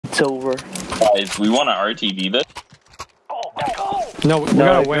over. Guys, we want to RTV this? No, we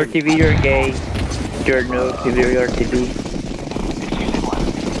gotta win. You're TV, you're gay. You're noob, if you're RTV.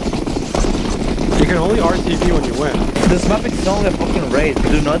 You can only RTV when you win. This map is only a fucking race.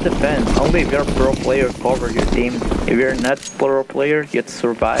 Do not defend. Only if you're a pro player, cover your team. If you're not a pro player, you have to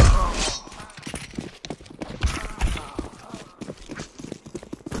survive.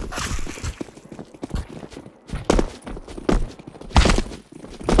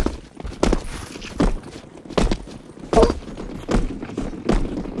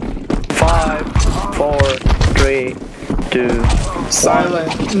 Five, 4, 3, 2.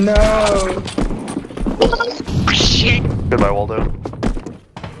 Silent. No. Shit. Goodbye, Waldo.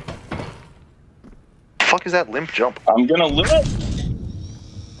 The fuck is that limp jump? I'm gonna live.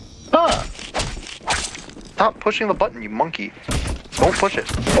 Huh. Stop pushing the button, you monkey. Don't push it.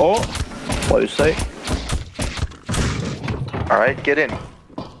 Oh, what do you say? Alright, get in.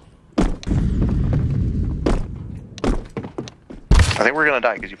 I think we're gonna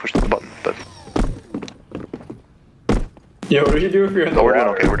die because you pushed the button, but... Yo, what do you do if you're in the we're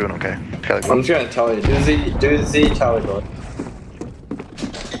water? doing okay, we're doing okay. I'm just gonna tell you. Do Z teleport.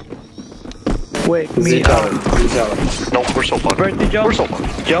 Wait, Z me teleport. No, we're so fucked. Birthday jump. We're so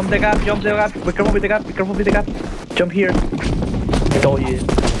fucked. Jump the gap, jump the gap. Be careful with the gap, be careful with the gap. Jump here. I told you.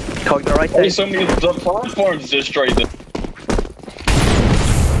 Cog the right Hey, side. the platforms destroyed them.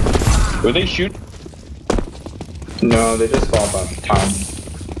 Were they shoot? No, they just fall by time.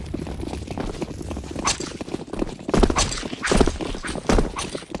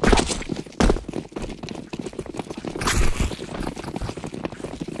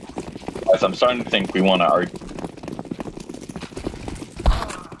 Guys, I'm starting to think we want to argue.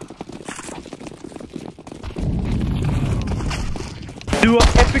 Do an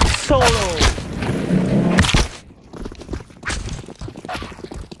epic solo.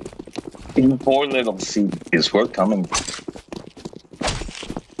 In 4 little CPs, we're coming.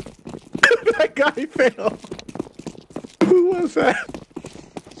 That guy failed. Who was that?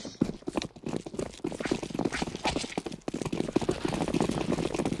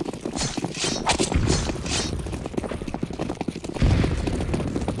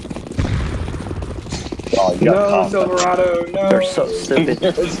 Oh, you got caught. Silverado, no. You're so stupid.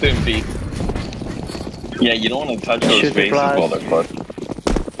 You're Stimpy. Yeah, you don't want to touch those Shoot the faces flash. while they're close.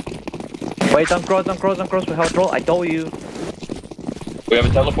 Wait, don't cross, we have a troll. I told you. We have a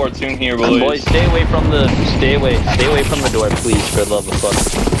teleport soon here, Boys, boys. stay away from the door, please, for the love of fuck.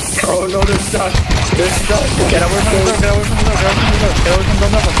 Oh no, they're stuck. They're stuck. Get away from the door, get away from the door, get away from the door. Get away from the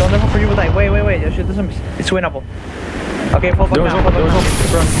door, don't level for you will die. Wait, that shit doesn't miss. It's winnable. Okay, fall back now, fall back now.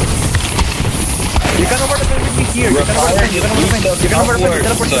 Run. You can over-defend with me here. You can over-defend,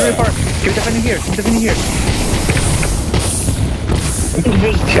 teleport really far. Keep defending here,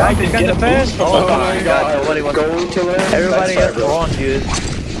 Guys, you can defend. Oh my god, nobody wants to. Everybody gets drawn, dude.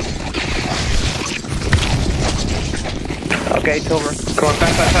 Okay, it's over. Come on,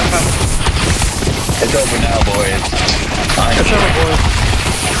 fast. It's over now, boys. It's over, boys.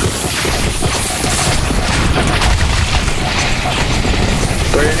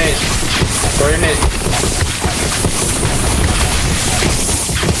 Throw your nade.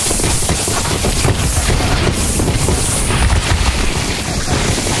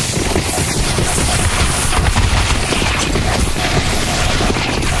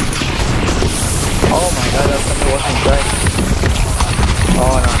 Oh my god, that's something was inside.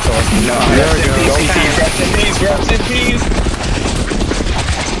 Oh no, sorry. No, There we go. Rest in peace.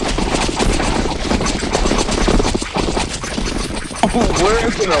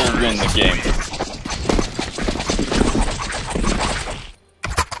 We're gonna win the game.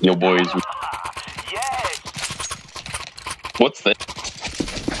 Yo, boys. What's this?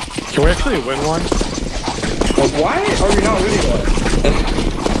 Can we actually win one? Well, why are we not winning one?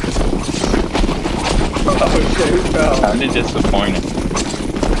 Oh shit, who fell? Kinda disappointed.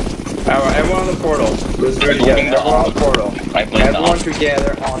 Alright, everyone on the portal. Let's do it together. Everyone on the portal. I blame Everyone the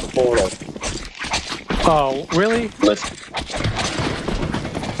together on the portal. Oh, really? Listen.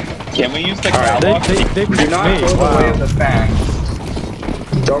 Can we use the Alright, catwalk? They Do not me. go the Wow. way of the fan.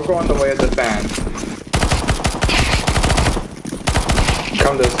 Don't go on the way of the fan.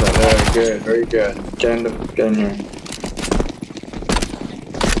 Come this way. Very good, very good. Get in here.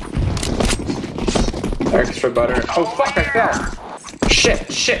 Extra butter. Oh fuck, I fell! Shit.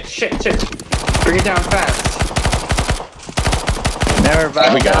 Bring it down fast. Never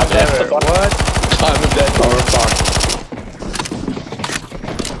back We got down, it. never. What? I'm a dead. Oh, we're fucked.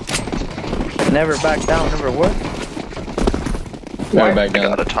 Never back down, never what? Never Why? back I down.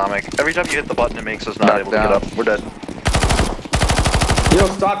 got atomic. Every time you hit the button, it makes us not able to get up. We're dead. Yo, Yo,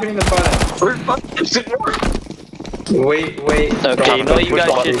 stop hitting the button. Wait. Okay, you know what you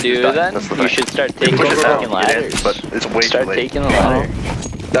guys should do then? You should start taking Push it down, fucking ladders. but it's way Start too late. taking the ladder.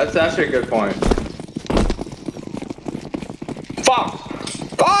 That's actually a good point. Fuck!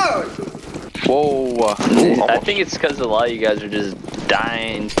 Fuck! Whoa. I think it's because a lot of you guys are just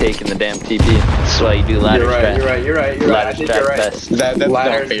dying taking the damn TP. That's why you do ladder strat. You're right. I Ladder think strat you're right. best. That's not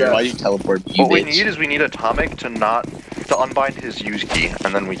Ladder's fair. best. Why do you teleport me? What we need is we need Atomic to unbind his use key,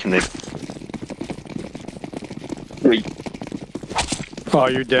 and then we can make. Oh,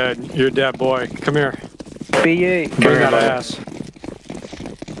 you're dead. You're dead, boy. Come here. BA. Bring that ass.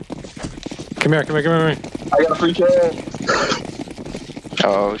 Come here. I got a free kill.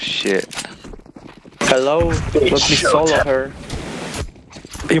 Oh shit. Hello. Let me solo her.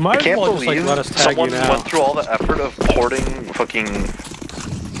 You might I as can't well just like believe let us tag you someone now. went through all the effort of porting fucking.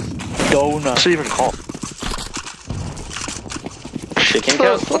 Donut. What's it even called? Chicken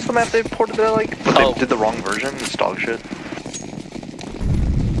What's cow? the map they ported there like? But they did the wrong version. It's dog shit.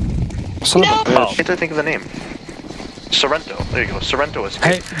 Son of a I bitch. can't think of the name. Sorrento. There you go. Sorrento Escape.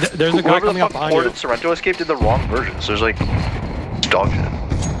 Hey, there's a guy Whoever the coming up fuck behind you. ported Sorrento Escape did the wrong version. So there's like dog shit.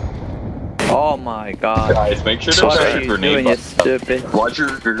 Oh my god. Guys, make sure to What set are your you grenade doing, you button. stupid? Watch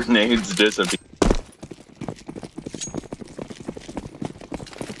your grenades disappear.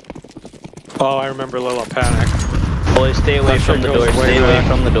 Oh, I remember Lilo Panic. Boys, stay away That from shit the goes door. way Stay away back.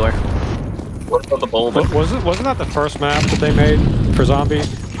 from the door. What about the bulb? Wasn't that the first map that they made for Zombie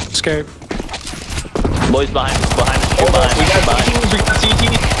Escape? Boys behind us, behind us, shoot behind us, shoot behind us. We got CT.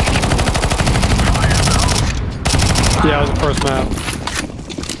 Yeah, it was the first map.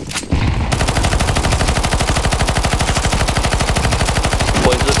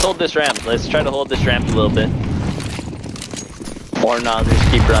 Boys, let's hold this ramp. Let's try to hold this ramp a little bit. Or not,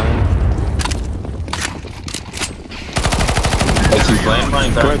 just keep running. I see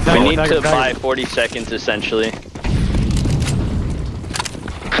landmines. Good. We need Tag- to tag- buy 40 seconds essentially.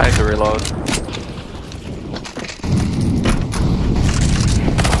 I have to reload.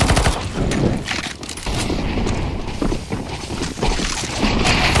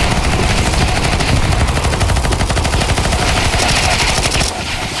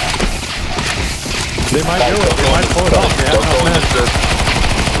 They might do it. They might pull it off. They have enough minutes.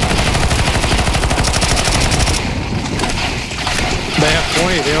 They have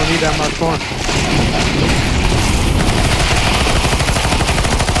 20. They don't need that much more.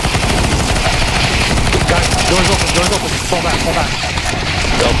 Guys, doors open. Doors open. Fall back. Fall back.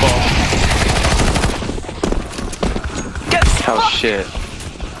 Go ball. Oh shit.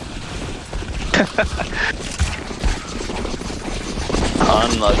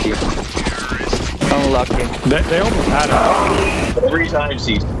 Unlucky. Unlucky. They almost had it. Every time,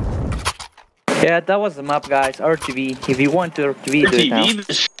 see. Yeah, that was the map, guys. RTV. If you want to RTV, do it now.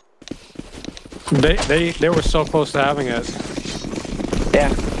 They were so close to having it. Yeah.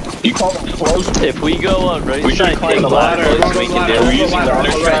 You call them close. If we go right We should side, climb take the the ladder, ladder. boys, we can do We're it. using ladder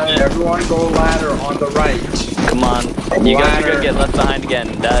strat. Everyone go ladder on the right. Come on. You guys are Ladder. gonna get left behind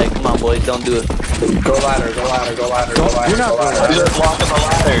again. Come on, boys, don't do it. Go ladder. Go ladder. Go ladder. Go ladder. You're not Go going Why is ladder. there blocking the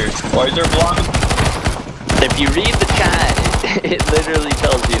ladder? Why is there blocking? If you read the chat, it literally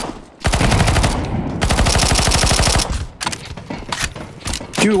tells you.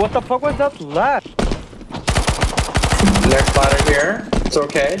 Dude, what the fuck was that last? Next ladder here. It's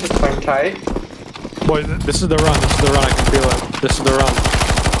okay. Just climb tight. Boy, this is the run. This is the run. I can feel it. This is the run.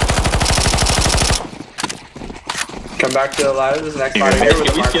 Come back to the ladder. This next ladder here with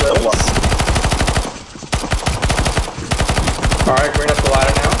the Can we skip the marker. block? Alright, bring up the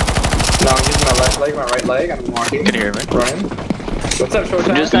ladder now. Now I'm using my left leg, my right leg. I'm walking. Can you hear me? Running. What's up, We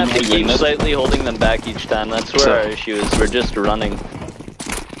Showtime? just have to my keep goodness. slightly holding them back each time. That's where our issue is. We're just running.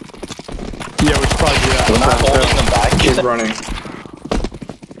 Yeah, we should probably do that. We're not holding them back. Keep running.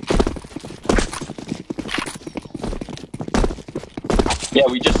 Yeah,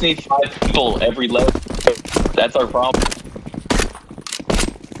 we just need 5 people every level. That's our problem.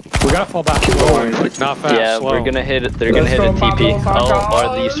 We gotta fall back slow, like not fast. Yeah, slow. we're gonna hit it. They're gonna hit a TP. Oh,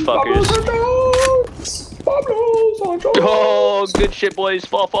 are these fuckers? Oh, good shit, boys.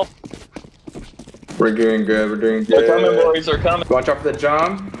 Fall, fall. We're doing good. We're doing They're coming, good. boys. They're coming. Watch out for the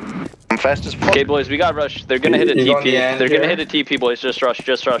jump. I'm fast as fuck. Okay, boys, we got rush. They're gonna hit a You going TP. the end They're gonna here? hit a TP, boys. Just rush,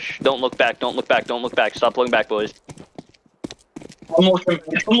 just rush. Don't look back, don't look back, don't look back. Stop looking back, boys. Almost coming.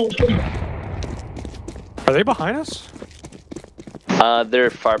 Almost coming. Are they behind us? They're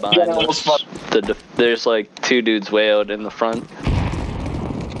far behind Yeah, us. almost There's like 2 dudes way out in the front.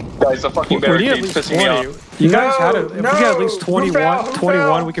 Guys, the fucking We need at barricade's least pissing me 20. off. You guys No, had it. If we no. get at least Who 21, fell? Who 21,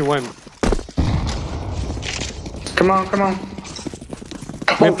 fell? we can win. Come on, come on.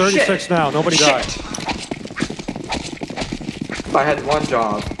 We have 36 now. Nobody died. I had one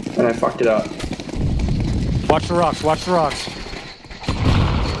job, and I fucked it up. Watch the rocks. Watch the rocks.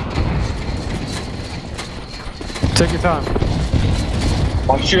 Take your time.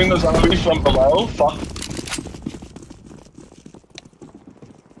 I'm shooting those zombies from below. Fuck.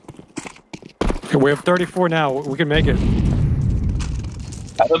 Okay, we have 34 now. We can make it.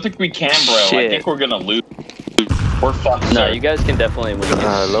 I don't think we can, bro. Shit. I think we're gonna lose. We're fucked. No, sir. you guys can definitely win.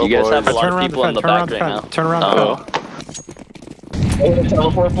 Hello, You guys boys. have a lot Turn of around people in the turn back around right now. Turn around Oh. Oh, the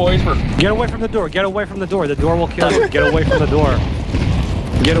teleport boys. Get away from the door. Get away from the door. The door will kill you. Get away from the door.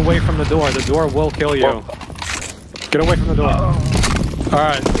 Get away from the door. The door will kill you. Get away from the door.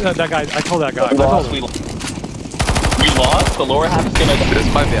 Alright, that guy. I told that guy. I told him. We lost. The lower half is gonna.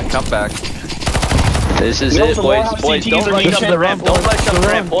 This might be a comeback. This is No, it, the boys. lower Boys, CTs don't are rush up making the ramp. Don't rush up the run.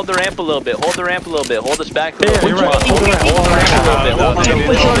 ramp. Hold the ramp a little bit. Hold the ramp a little bit. Hold us back a little Yeah, bit. you're right. Hold the ramp. Hold the ramp a little bit. Hold the ramp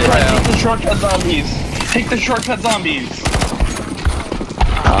a little bit. Take the shortcut zombies. Take the shortcut zombies.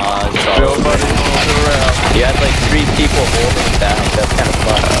 You had like 3 people holding back. That's kind of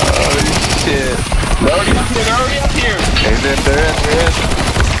fun. Shit. They're already up here. They're already up here. They're in.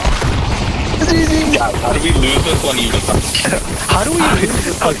 God, how do we lose this one even? How do we lose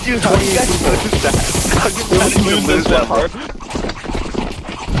this? Like, Dude, how do you guys lose that? How do you guys Lose lose this that? one hard.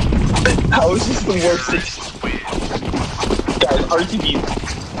 How is this the worst? Guys, RTB.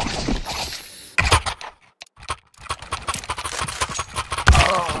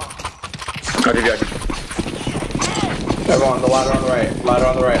 Everyone, the ladder on the right. Ladder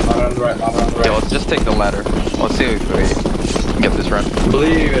on the right. Ladder on the right. Ladder on the right. Yeah, let's just take the ladder. Let's see if we get this run.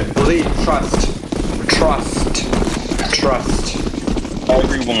 Believe it. Believe. Trust. Trust. Trust.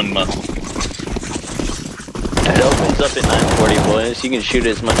 Everyone must. It opens up at 9:40, boys. You can shoot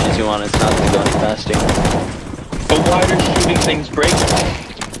as much as you want. It's not gonna go any faster. But why are shooting things break?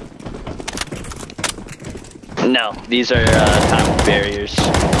 No, these are time barriers.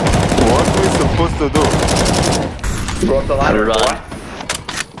 What are we supposed to do? Go up the ladder. Run. What?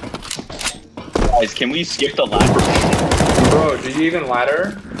 Guys, can we skip the ladder? Bro, do you even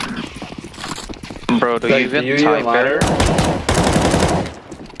ladder? Bro, do Like, you even do you time even ladder?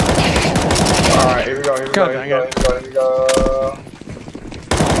 Alright, here we go, here we go, here we go, here we go, here we go.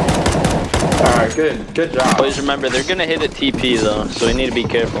 Alright, good job. Boys, remember, they're gonna hit a TP though, so we need to be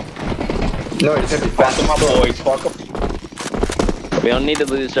careful. No, you can't be Fuck fast. them up, boys. Fuck them. We don't need to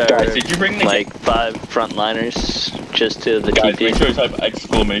lose our, Guys, did you bring the like, 5 frontliners just to the Guys, TP. make sure you type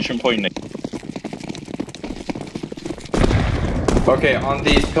exclamation point. Okay, on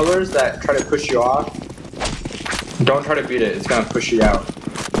these pillars that try to push you off, don't try to beat it, it's gonna push you out.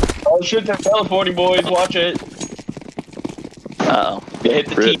 Oh shit, they're teleporting, boys. Watch it. Uh-oh. They hit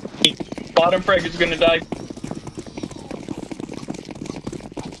the T. Bottom frag is gonna die.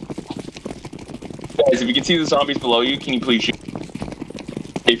 Guys, if you can see the zombies below you, can you please shoot?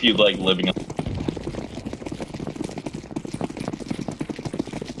 If you like living up.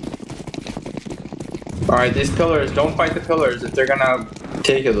 Alright, these pillars, don't fight the pillars. If they're gonna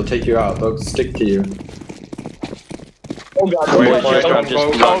take you, they'll take you out. They'll stick to you. Oh god, Wait, wait, just wait, run, just run,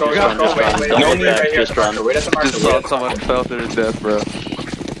 just run, just run. Wait, Don't wait, get back, right here just at the run. marker. Wait at the marker. Just saw someone fell to their death, bro.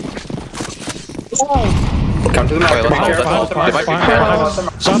 Come to the marker. Wait, Be let's careful hold at the that. marker. They might be Be careful careful. at the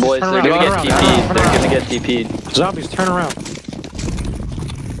marker. Zombies, Boys, turn they're around, gonna get turn TP'd. around, turn They're around. gonna get TP'd. Zombies, turn around.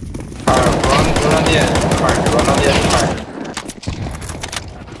 Alright, run on the edge of the marker. Run on the edge of the marker.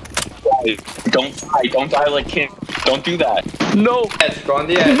 don't die like King. Don't do that. No! Edge, go on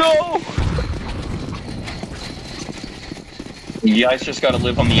the edge. No! You guys just gotta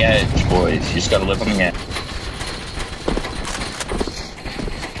live on the edge, boys. You just gotta live on the edge.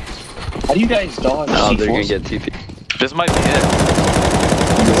 How do you guys dodge? Oh, they're gonna C4s? get TP. This might be it.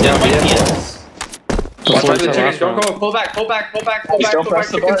 Yeah, might be be it. Just Watch wait out for the till chickens. last Don't round. go. Pull back, pull back, pull back, pull Guys, back, don't pull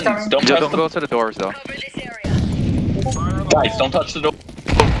press back. the Chickens buttons. coming. Don't Yeah, press don't the go to the doors though. Guys, don't touch the door.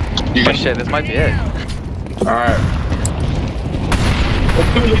 You're But gonna shit, this might be it. Alright.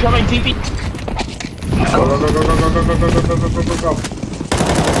 You're coming, TP. Go, go, go, go, go, go, go, go, go, go, go, go, go.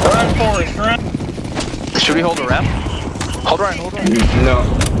 Run, Forrest, run. Should we hold a ramp? Hold Ryan, hold Ryan. No.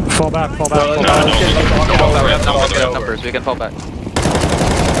 Fall back, fall back, No, fall no, back. let's get We can fall back. We have over. numbers. We have Over. numbers. We can fall back.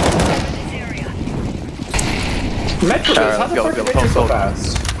 Metropolis, how let's the go, fuck go, did you so hold. fast?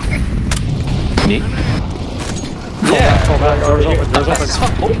 Me? Yeah. Fall back, doors open, doors open.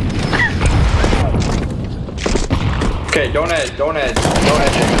 Okay, don't edge, don't edge, no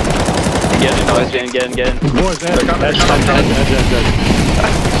edging. Get in, boys, get in. Boys, edge, coming, edge, they're coming, edge, edge, edge,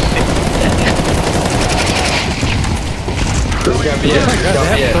 edge. This is gonna be it. This is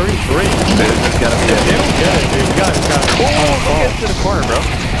gonna be it. 33. This is gotta be They it. don't get it, dude. You guys got it. Don't get to the corner, bro.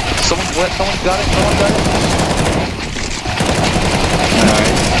 Someone's lit. Someone's got it. Someone got it.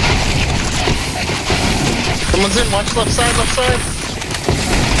 Nice. Someone's in. Watch left side. Left side.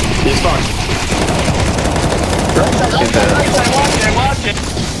 He's fine. Right side. Watch it.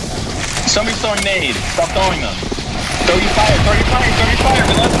 Somebody's throwing nades. Stop throwing them. Throw your fire. Throw your fire. Throw your fire.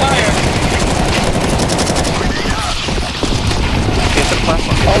 We left fire. Get to the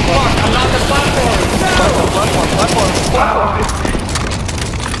platform. Oh fuck! I'm not the platform.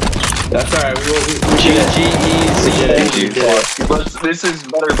 That's alright. We GG did it. But this is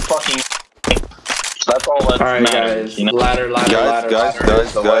better fucking. That's all that Alright, matters. guys. You know? Ladder.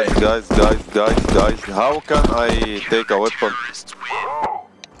 Guys, how can I take a weapon?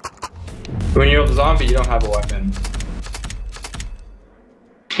 When you're a zombie, you don't have a weapon.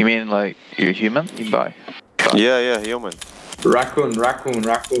 You mean like you're human? You buy. Yeah, human. Raccoon.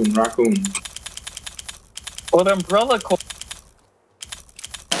 What umbrella cord?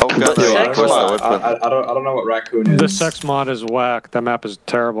 How can The I sex request a mod. weapon? I don't know what raccoon is. The sex mod is whack. That map is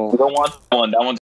terrible. We don't want that one. That one's